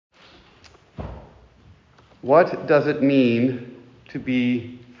What does it mean to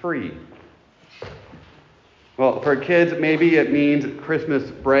be free? Well, for kids, maybe it means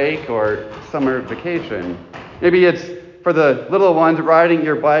Christmas break or summer vacation. Maybe it's for the little ones riding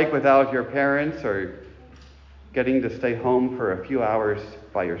your bike without your parents or getting to stay home for a few hours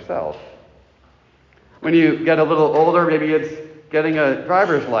by yourself. When you get a little older, maybe it's getting a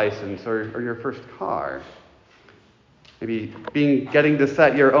driver's license or your first car. Maybe getting to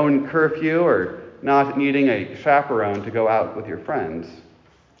set your own curfew or not needing a chaperone to go out with your friends.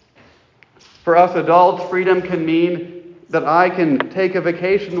 For us adults, freedom can mean that I can take a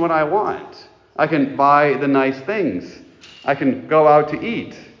vacation when I want. I can buy the nice things. I can go out to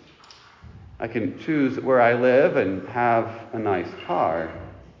eat. I can choose where I live and have a nice car.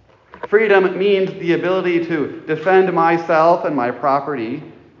 Freedom means the ability to defend myself and my property,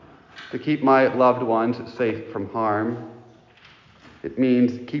 to keep my loved ones safe from harm. It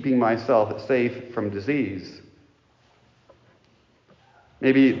means keeping myself safe from disease.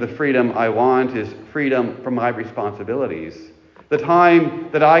 Maybe the freedom I want is freedom from my responsibilities. The time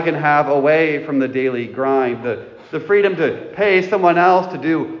that I can have away from the daily grind. The freedom to pay someone else to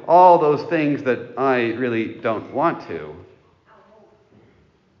do all those things that I really don't want to.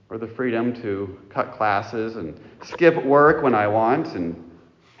 Or the freedom to cut classes and skip work when I want and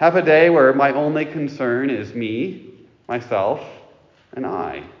have a day where my only concern is me, myself, and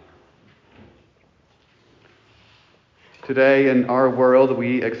I. Today in our world,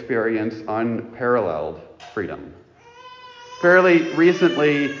 we experience unparalleled freedom. Fairly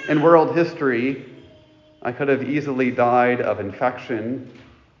recently in world history, I could have easily died of infection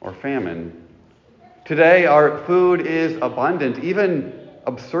or famine. Today, our food is abundant, even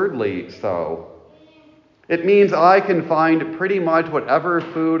absurdly so. It means I can find pretty much whatever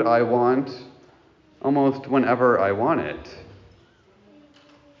food I want, almost whenever I want it.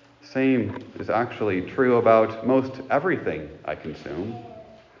 Same is actually true about most everything I consume.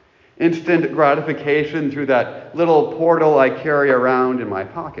 Instant gratification through that little portal I carry around in my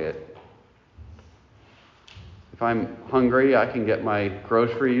pocket. If I'm hungry, I can get my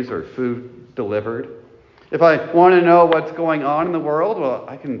groceries or food delivered. If I want to know what's going on in the world, well,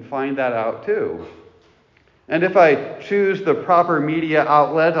 I can find that out too. And if I choose the proper media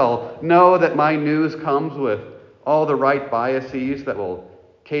outlet, I'll know that my news comes with all the right biases that will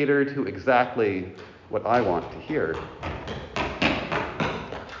cater to exactly what I want to hear.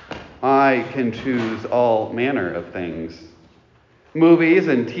 I can choose all manner of things. Movies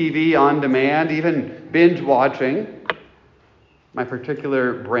and TV on demand, even binge watching, my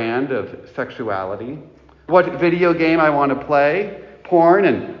particular brand of sexuality, what video game I want to play, porn,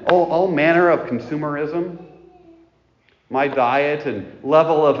 and all manner of consumerism, my diet and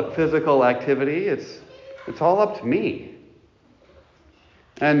level of physical activity, it's all up to me.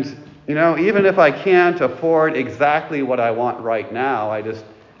 And, even if I can't afford exactly what I want right now, I just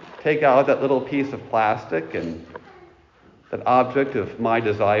take out that little piece of plastic and that object of my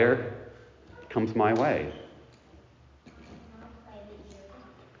desire comes my way.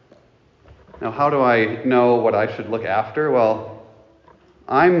 Now, how do I know what I should look after? Well,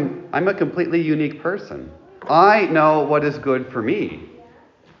 I'm a completely unique person. I know what is good for me.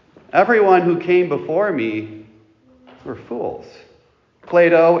 Everyone who came before me were fools.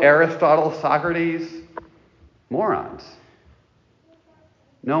 Plato, Aristotle, Socrates, morons.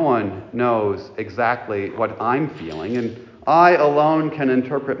 No one knows exactly what I'm feeling, and I alone can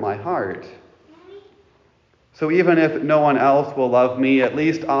interpret my heart. So even if no one else will love me, at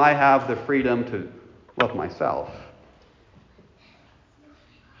least I have the freedom to love myself.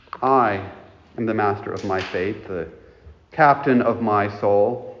 I am the master of my fate, the captain of my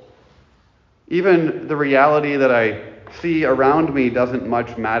soul. Even the reality that I see around me doesn't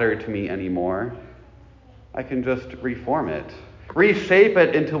much matter to me anymore. I can just reform it, reshape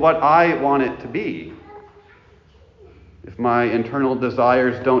it into what I want it to be. If my internal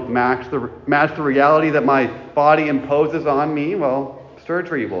desires don't match the reality that my body imposes on me, well,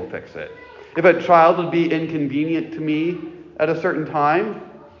 surgery will fix it. If a child would be inconvenient to me at a certain time,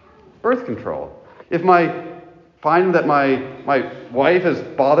 birth control. If I find that my wife is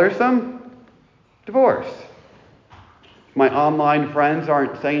bothersome, divorce. If my online friends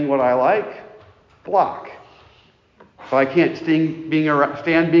aren't saying what I like, block. If I can't stand being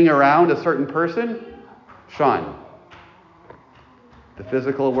around a certain person, shun. The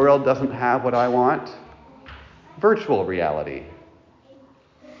physical world doesn't have what I want, virtual reality.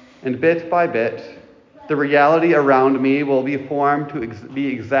 And bit by bit, the reality around me will be formed to be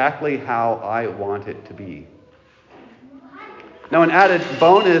exactly how I want it to be. Now, an added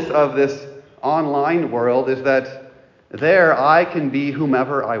bonus of this online world is that there I can be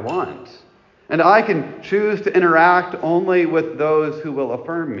whomever I want. And I can choose to interact only with those who will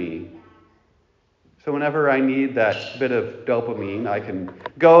affirm me. So whenever I need that bit of dopamine, I can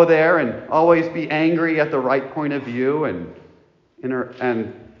go there and always be angry at the right point of view and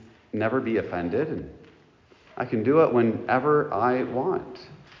never be offended. And I can do it whenever I want.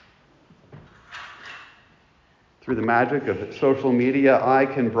 Through the magic of social media, I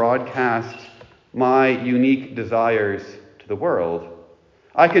can broadcast my unique desires to the world.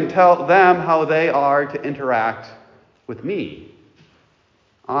 I can tell them how they are to interact with me.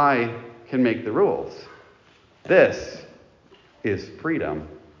 I can make the rules. This is freedom.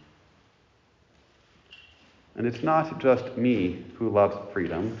 And it's not just me who loves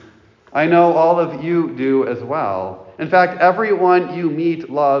freedom. I know all of you do as well. In fact, everyone you meet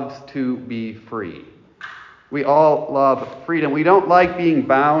loves to be free. We all love freedom. We don't like being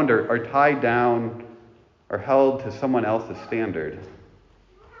bound or tied down or held to someone else's standard.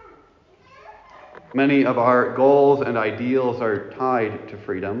 Many of our goals and ideals are tied to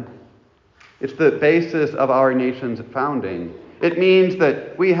freedom. It's the basis of our nation's founding. It means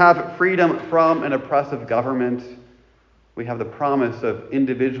that we have freedom from an oppressive government. We have the promise of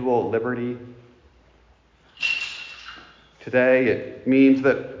individual liberty. Today, it means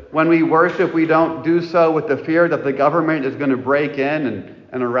that when we worship, we don't do so with the fear that the government is going to break in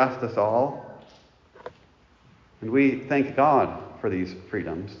and arrest us all. And we thank God for these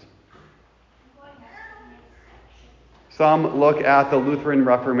freedoms. Some look at the Lutheran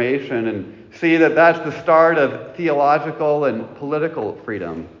Reformation and see that that's the start of theological and political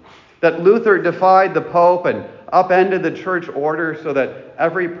freedom. That Luther defied the Pope and upended the church order so that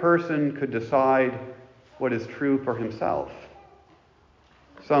every person could decide what is true for himself.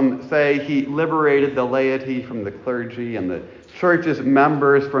 Some say he liberated the laity from the clergy and the church's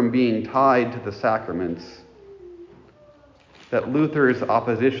members from being tied to the sacraments. That Luther's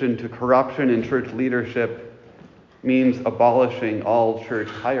opposition to corruption in church leadership means abolishing all church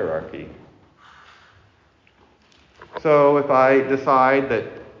hierarchy. So if I decide that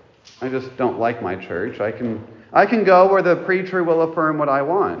I just don't like my church, I can go where the preacher will affirm what I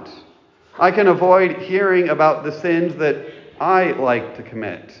want. I can avoid hearing about the sins that I like to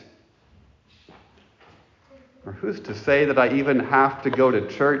commit. Or who's to say that I even have to go to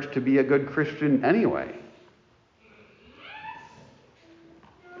church to be a good Christian anyway?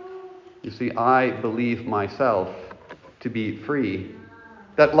 You see, I believe myself to be free,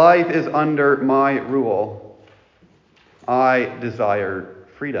 that life is under my rule. I desire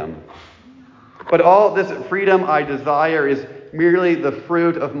freedom. But all this freedom I desire is merely the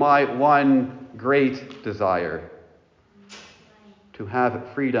fruit of my one great desire, to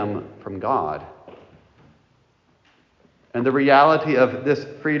have freedom from God. And the reality of this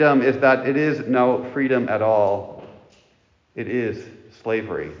freedom is that it is no freedom at all. It is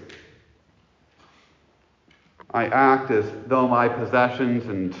slavery. I act as though my possessions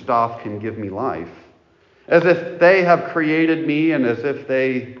and stuff can give me life, as if they have created me and as if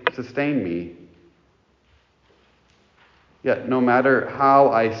they sustain me. Yet no matter how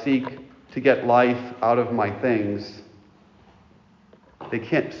I seek to get life out of my things, they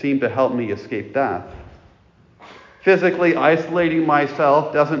can't seem to help me escape death. Physically isolating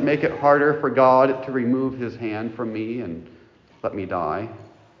myself doesn't make it harder for God to remove his hand from me and let me die.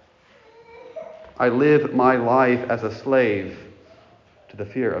 I live my life as a slave to the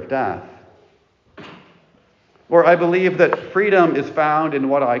fear of death. Or I believe that freedom is found in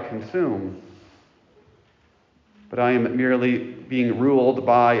what I consume, but I am merely being ruled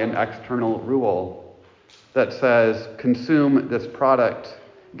by an external rule that says, consume this product,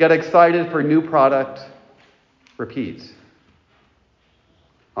 get excited for new product, repeat.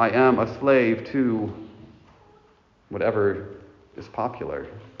 I am a slave to whatever is popular.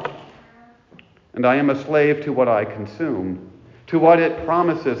 And I am a slave to what I consume, to what it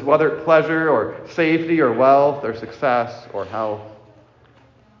promises, whether pleasure or safety or wealth or success or health.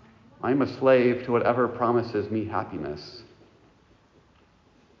 I am a slave to whatever promises me happiness.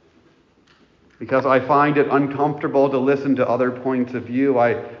 Because I find it uncomfortable to listen to other points of view.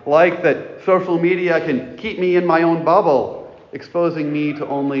 I like that social media can keep me in my own bubble, exposing me to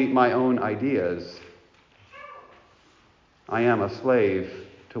only my own ideas. I am a slave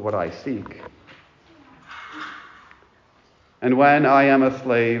to what I seek. And when I am a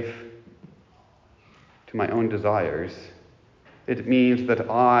slave to my own desires, it means that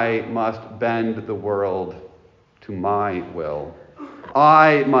I must bend the world to my will.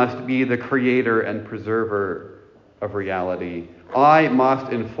 I must be the creator and preserver of reality. I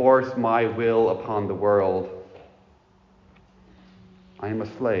must enforce my will upon the world. I am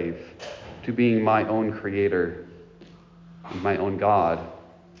a slave to being my own creator and my own God.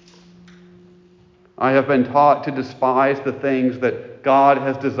 I have been taught to despise the things that God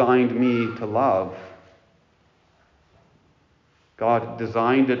has designed me to love. God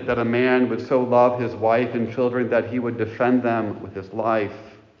designed it that a man would so love his wife and children that he would defend them with his life.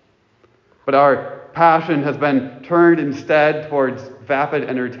 But our passion has been turned instead towards vapid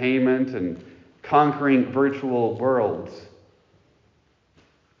entertainment and conquering virtual worlds.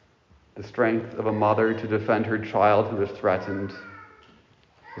 The strength of a mother to defend her child who is threatened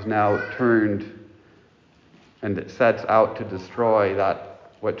is now turned and it sets out to destroy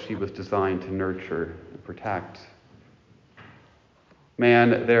that what she was designed to nurture and protect.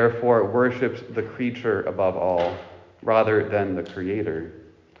 Man, therefore, worships the creature above all, rather than the Creator.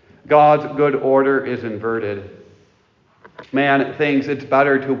 God's good order is inverted. Man thinks it's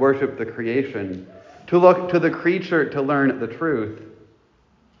better to worship the creation, to look to the creature to learn the truth.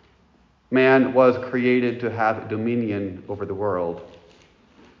 Man was created to have dominion over the world,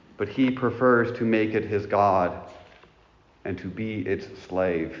 but he prefers to make it his God and to be its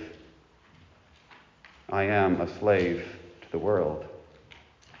slave. I am a slave to the world.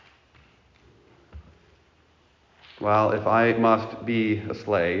 Well, if I must be a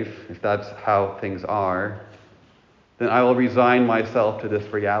slave, if that's how things are, then I will resign myself to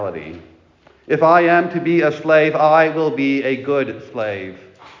this reality. If I am to be a slave, I will be a good slave.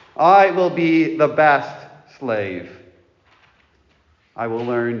 I will be the best slave. I will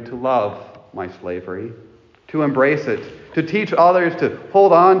learn to love my slavery, to embrace it, to teach others to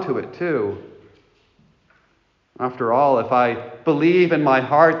hold on to it too. After all, if I believe in my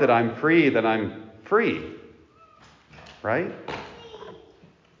heart that I'm free, then I'm free. Right?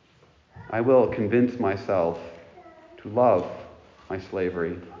 I will convince myself to love my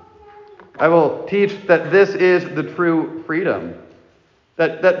slavery. I will teach that this is the true freedom,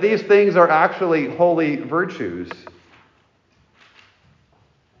 that these things are actually holy virtues.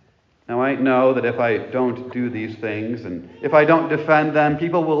 Now I know that if I don't do these things and if I don't defend them,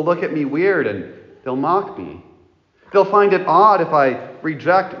 people will look at me weird and they'll mock me. They'll find it odd if I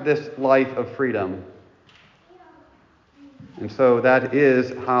reject this life of freedom. And so that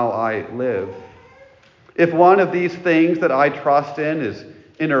is how I live. If one of these things that I trust in is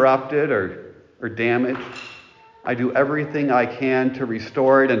interrupted or damaged, I do everything I can to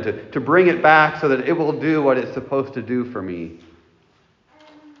restore it and to bring it back so that it will do what it's supposed to do for me.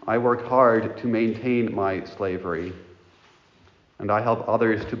 I work hard to maintain my slavery, and I help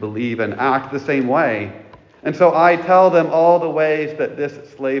others to believe and act the same way. And so I tell them all the ways that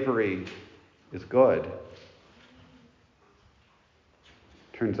this slavery is good.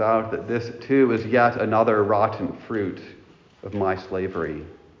 Turns out that this too is yet another rotten fruit of my slavery.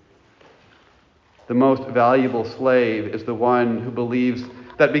 The most valuable slave is the one who believes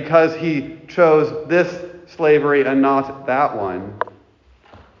that because he chose this slavery and not that one,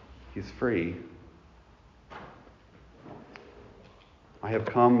 he's free. I have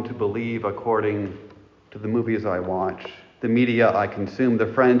come to believe according to the movies I watch, the media I consume,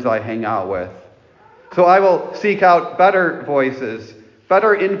 the friends I hang out with. So I will seek out better voices,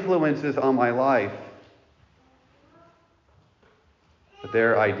 better influences on my life. But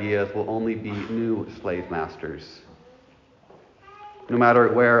their ideas will only be new slave masters. No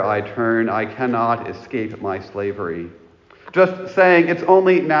matter where I turn, I cannot escape my slavery. Just saying it's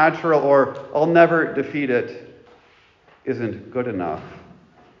only natural or I'll never defeat it isn't good enough.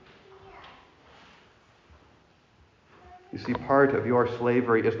 You see, part of your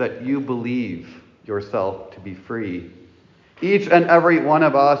slavery is that you believe yourself to be free. Each and every one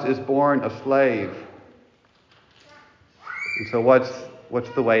of us is born a slave. And so what's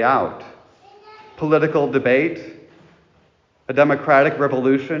the way out? Political debate? A democratic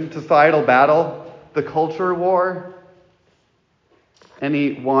revolution? Societal battle? The culture war?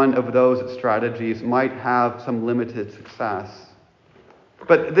 Any one of those strategies might have some limited success.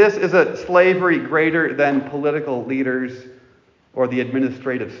 But this is a slavery greater than political leaders or the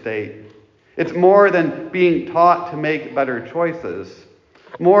administrative state. It's more than being taught to make better choices,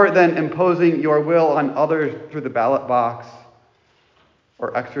 more than imposing your will on others through the ballot box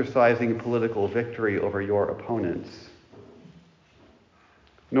or exercising political victory over your opponents.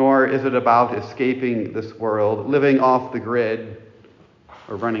 Nor is it about escaping this world, living off the grid,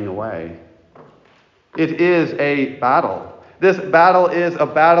 or running away. It is a battle. This battle is a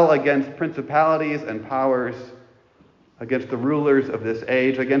battle against principalities and powers, against the rulers of this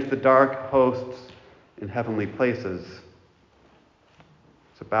age, against the dark hosts in heavenly places.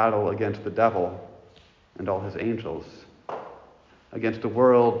 It's a battle against the devil and all his angels, against a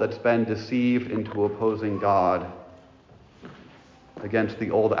world that's been deceived into opposing God, against the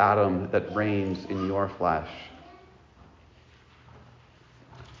old Adam that reigns in your flesh.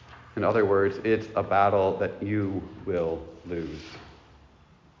 In other words, it's a battle that you will lose.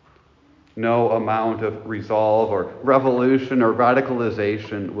 No amount of resolve or revolution or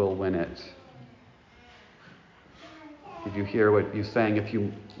radicalization will win it. Did you hear what you sang a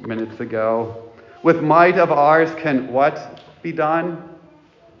few minutes ago? With might of ours can what be done?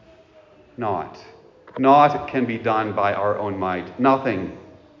 Naught. Naught can be done by our own might. Nothing.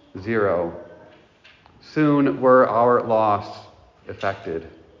 Zero. Soon were our loss effected.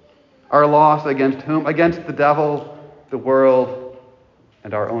 Our loss against whom? Against the devil, the world,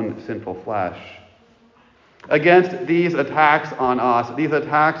 and our own sinful flesh. Against these attacks on us, these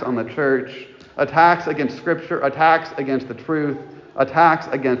attacks on the church, attacks against Scripture, attacks against the truth, attacks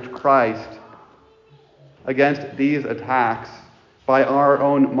against Christ, against these attacks, by our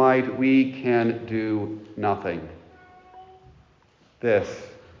own might, we can do nothing. This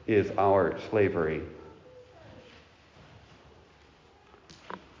is our slavery.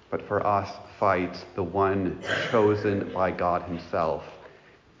 But for us fights the one chosen by God himself.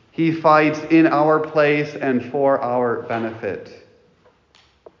 He fights in our place and for our benefit.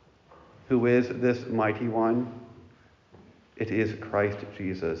 Who is this mighty one? It is Christ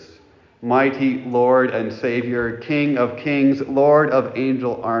Jesus, mighty Lord and Savior, King of kings, Lord of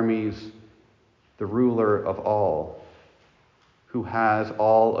angel armies, the ruler of all, who has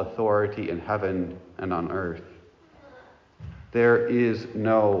all authority in heaven and on earth. There is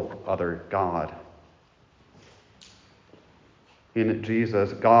no other God. In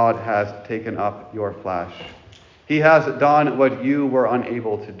Jesus, God has taken up your flesh. He has done what you were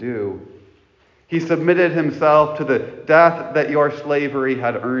unable to do. He submitted himself to the death that your slavery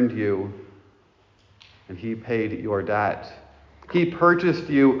had earned you, and he paid your debt. He purchased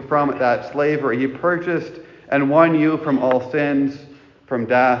you from that slavery. He purchased and won you from all sins, from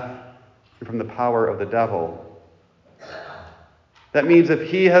death, and from the power of the devil. That means if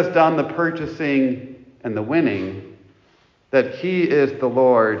he has done the purchasing and the winning, that he is the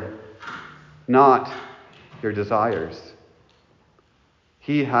Lord, not your desires.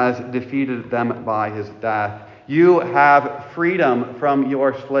 He has defeated them by his death. You have freedom from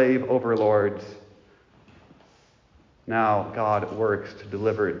your slave overlords. Now God works to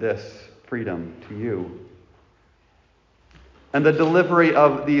deliver this freedom to you. And the delivery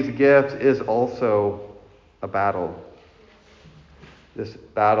of these gifts is also a battle. This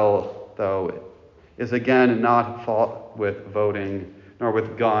battle, though, is again not fought with voting, nor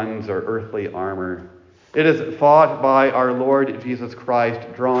with guns or earthly armor. It is fought by our Lord Jesus Christ,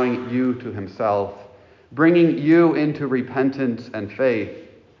 drawing you to himself, bringing you into repentance and faith.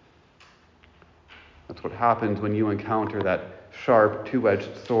 That's what happens when you encounter that sharp,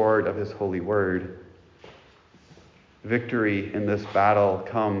 two-edged sword of his holy word. Victory in this battle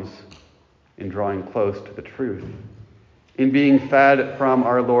comes in drawing close to the truth, in being fed from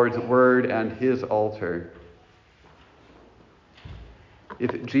our Lord's word and his altar.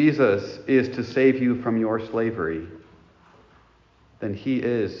 If Jesus is to save you from your slavery, then he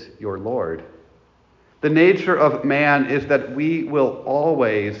is your Lord. The nature of man is that we will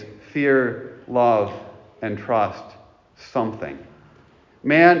always fear, love, and trust something.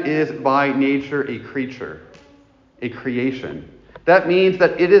 Man is by nature a creature, a creation. That means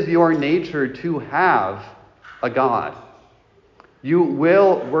that it is your nature to have a God. You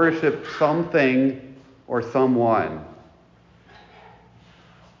will worship something or someone.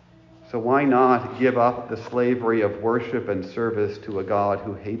 So why not give up the slavery of worship and service to a God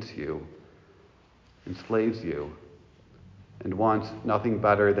who hates you, enslaves you, and wants nothing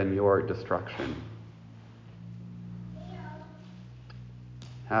better than your destruction?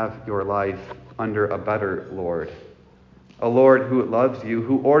 Have your life under a better Lord, a Lord who loves you,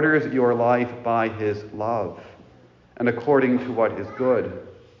 who orders your life by his love and according to what is good.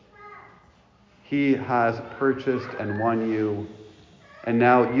 He has purchased and won you, and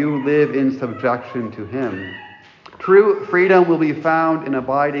now you live in subjection to him. True freedom will be found in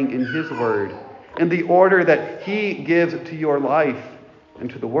abiding in his word, in the order that he gives to your life and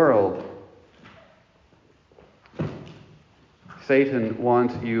to the world. Satan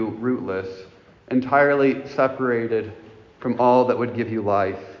wants you rootless, entirely separated from all that would give you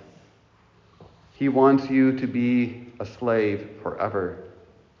life. He wants you to be a slave forever.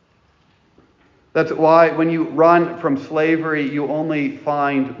 That's why when you run from slavery, you only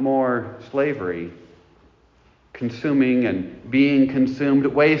find more slavery. Consuming and being consumed,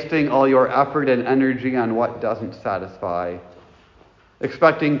 wasting all your effort and energy on what doesn't satisfy.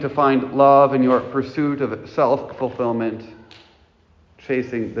 Expecting to find love in your pursuit of self-fulfillment.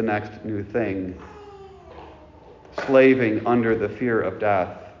 Chasing the next new thing. Slaving under the fear of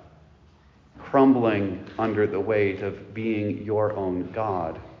death. Crumbling under the weight of being your own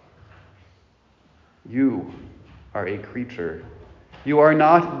God. You are a creature. You are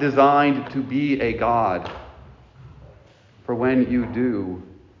not designed to be a God. For when you do,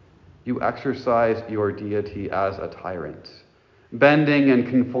 you exercise your deity as a tyrant, bending and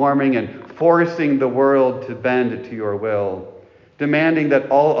conforming and forcing the world to bend to your will, demanding that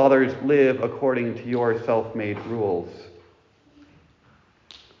all others live according to your self-made rules.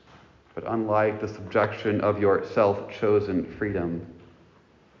 But unlike the subjection of your self-chosen freedom,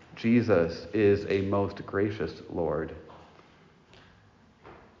 Jesus is a most gracious Lord.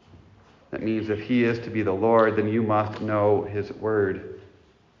 That means if he is to be the Lord, then you must know his word,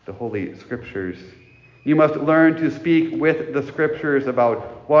 the Holy Scriptures. You must learn to speak with the Scriptures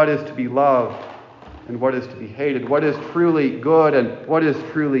about what is to be loved and what is to be hated, what is truly good and what is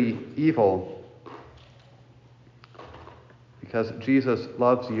truly evil. Because Jesus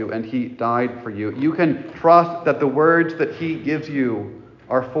loves you and he died for you, you can trust that the words that he gives you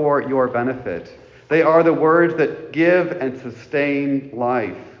are for your benefit. They are the words that give and sustain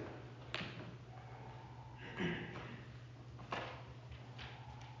life.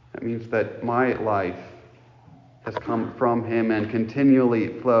 That means that my life has come from him and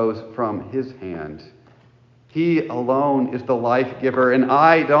continually flows from his hand. He alone is the life giver, and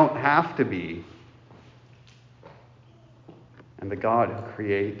I don't have to be. And the God who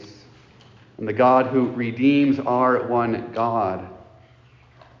creates and the God who redeems are one God.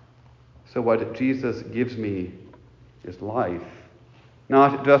 So what Jesus gives me is life.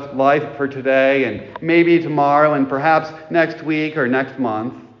 Not just life for today and maybe tomorrow and perhaps next week or next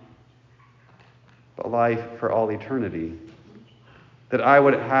month, but life for all eternity. That I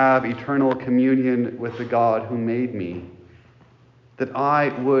would have eternal communion with the God who made me. That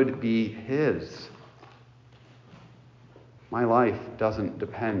I would be his. My life doesn't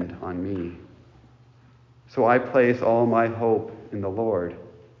depend on me. So I place all my hope in the Lord.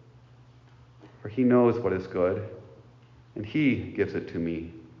 For he knows what is good, and he gives it to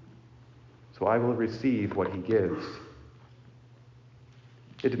me. So I will receive what he gives.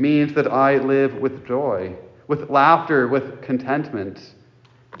 It means that I live with joy, with laughter, with contentment,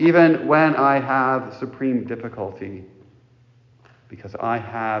 even when I have supreme difficulty, because I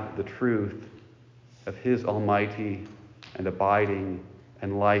have the truth of his almighty and abiding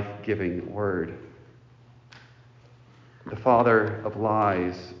and life-giving word. The father of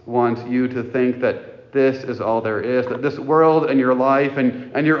lies wants you to think that this is all there is, that this world and your life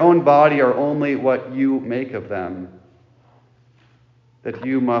and your own body are only what you make of them. That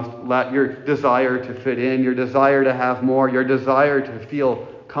you must let your desire to fit in, your desire to have more, your desire to feel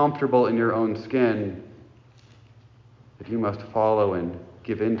comfortable in your own skin, that you must follow and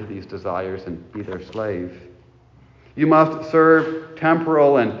give in to these desires and be their slave. You must serve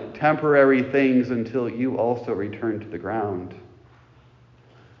temporal and temporary things until you also return to the ground.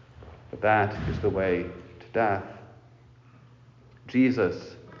 But that is the way to death.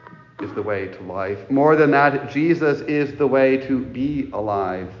 Jesus is the way to life. More than that, Jesus is the way to be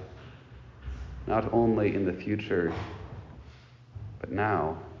alive, not only in the future, but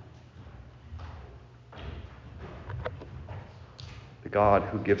now. The God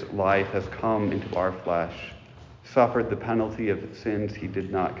who gives life has come into our flesh, suffered the penalty of sins he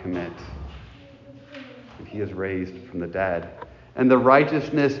did not commit, and he is raised from the dead. And the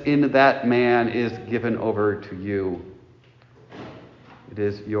righteousness in that man is given over to you. It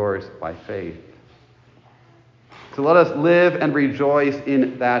is yours by faith. So let us live and rejoice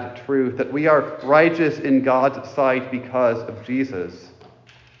in that truth, that we are righteous in God's sight because of Jesus.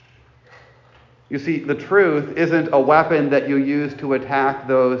 You see, the truth isn't a weapon that you use to attack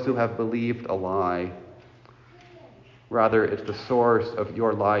those who have believed a lie. Rather, it's the source of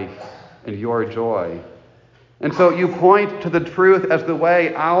your life and your joy. And so you point to the truth as the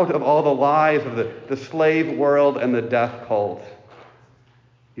way out of all the lies of the slave world and the death cult.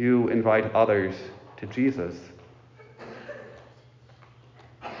 You invite others to Jesus.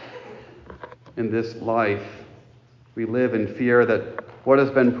 In this life, we live in fear that what has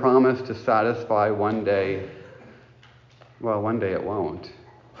been promised to satisfy one day, well, one day it won't.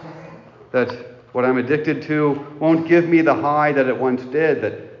 That what I'm addicted to won't give me the high that it once did,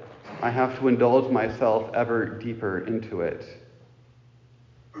 that I have to indulge myself ever deeper into it.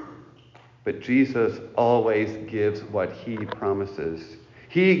 But Jesus always gives what he promises.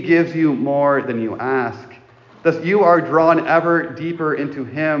 He gives you more than you ask. Thus you are drawn ever deeper into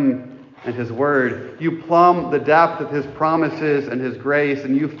him and his word. You plumb the depth of his promises and his grace,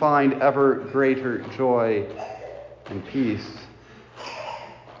 and you find ever greater joy and peace.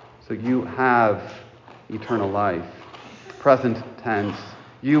 So you have eternal life. Present tense.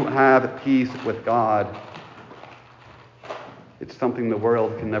 You have peace with God. It's something the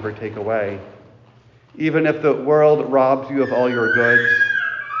world can never take away. Even if the world robs you of all your goods,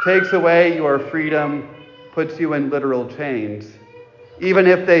 takes away your freedom, puts you in literal chains, even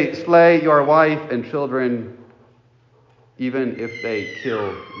if they slay your wife and children, even if they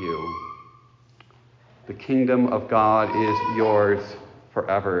kill you, the kingdom of God is yours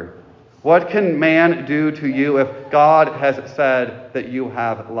forever. What can man do to you if God has said that you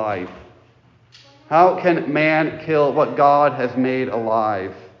have life? How can man kill what God has made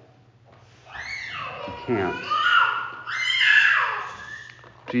alive? He can't.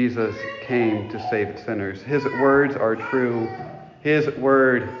 Jesus came to save sinners. His words are true. His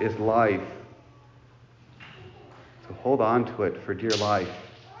word is life. So hold on to it for dear life,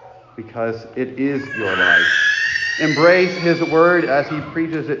 because it is your life. Embrace his word as he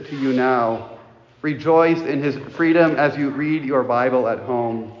preaches it to you now. Rejoice in his freedom as you read your Bible at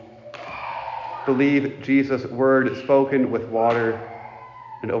home. Believe Jesus' word spoken with water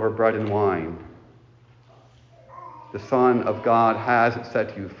and over bread and wine. The Son of God has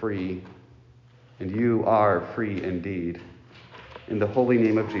set you free, and you are free indeed. In the holy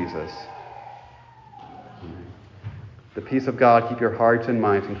name of Jesus. Amen. The peace of God keep your hearts and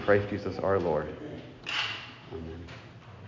minds in Christ Jesus our Lord.